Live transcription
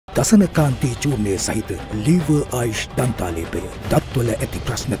දසන කාන්ති චූර්ණය සහිත ලීවර් ආයුෂ් දන්තාලේපය දත්වල ඇති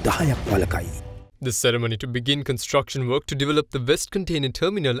ප්‍රශ්න 10ක් වළකයි. The ceremony to begin construction work to develop the West Container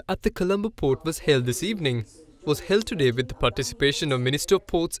Terminal at the Colombo port was held this evening. Was held today with the participation of Minister of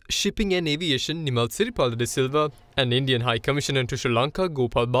Ports, Shipping and Aviation Nimal Siripala de Silva and Indian High Commissioner to Sri Lanka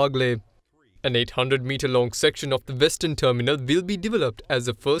Gopal Bagle. An 800-meter-long section of the Western Terminal will be developed as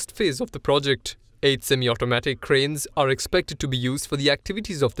the first phase of the project. 8 semi-automatic cranes are expected to be used for the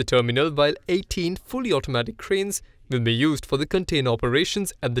activities of the terminal, while 18 fully automatic cranes will be used for the container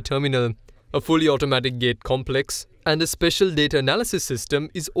operations at the terminal. A fully automatic gate complex and a special data analysis system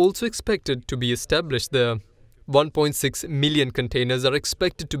is also expected to be established there. 1.6 million containers are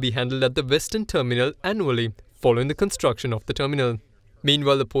expected to be handled at the Western Terminal annually following the construction of the terminal.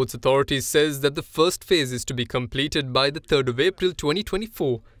 Meanwhile, the Ports Authority says that the first phase is to be completed by the 3rd of April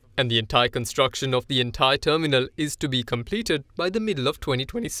 2024 and the entire construction of the entire terminal is to be completed by the middle of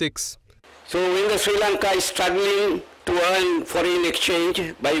 2026. So when the Sri Lanka is struggling to earn foreign exchange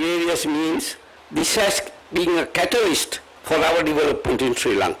by various means, this has been a catalyst for our development in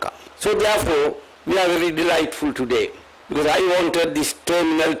Sri Lanka. So therefore, we are very delightful today because I wanted this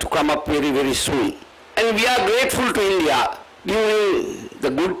terminal to come up very, very soon. And we are grateful to India. During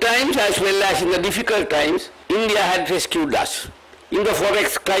the good times as well as in the difficult times, India had rescued us. In the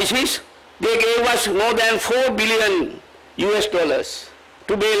forex crisis, they gave us more than $4 billion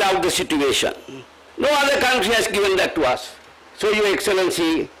to bail out the situation. No other country has given that to us. So, Your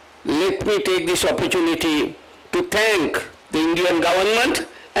Excellency, let me take this opportunity to thank the Indian government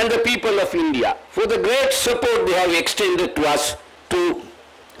and the people of India for the great support they have extended to us to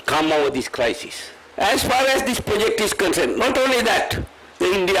come over this crisis. As far as this project is concerned, not only that,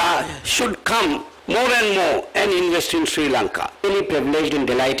 India should come more and more and invest in Sri Lanka. Really privileged and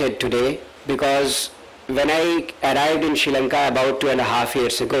delighted today because when I arrived in Sri Lanka about 2.5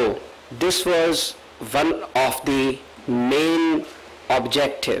 years ago, this was one of the main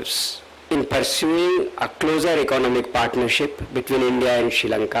objectives in pursuing a closer economic partnership between India and Sri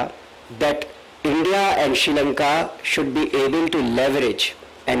Lanka, that India and Sri Lanka should be able to leverage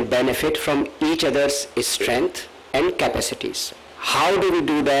and benefit from each other's strength and capacities. How do we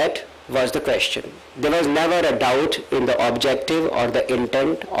do that was the question. There was never a doubt in the objective or the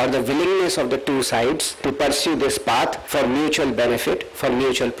intent or the willingness of the two sides to pursue this path for mutual benefit, for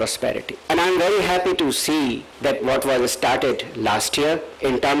mutual prosperity. And I'm very happy to see that what was started last year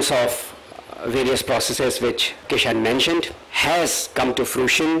in terms of various processes which Kishan mentioned has come to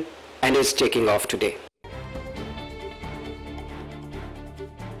fruition and is taking off today.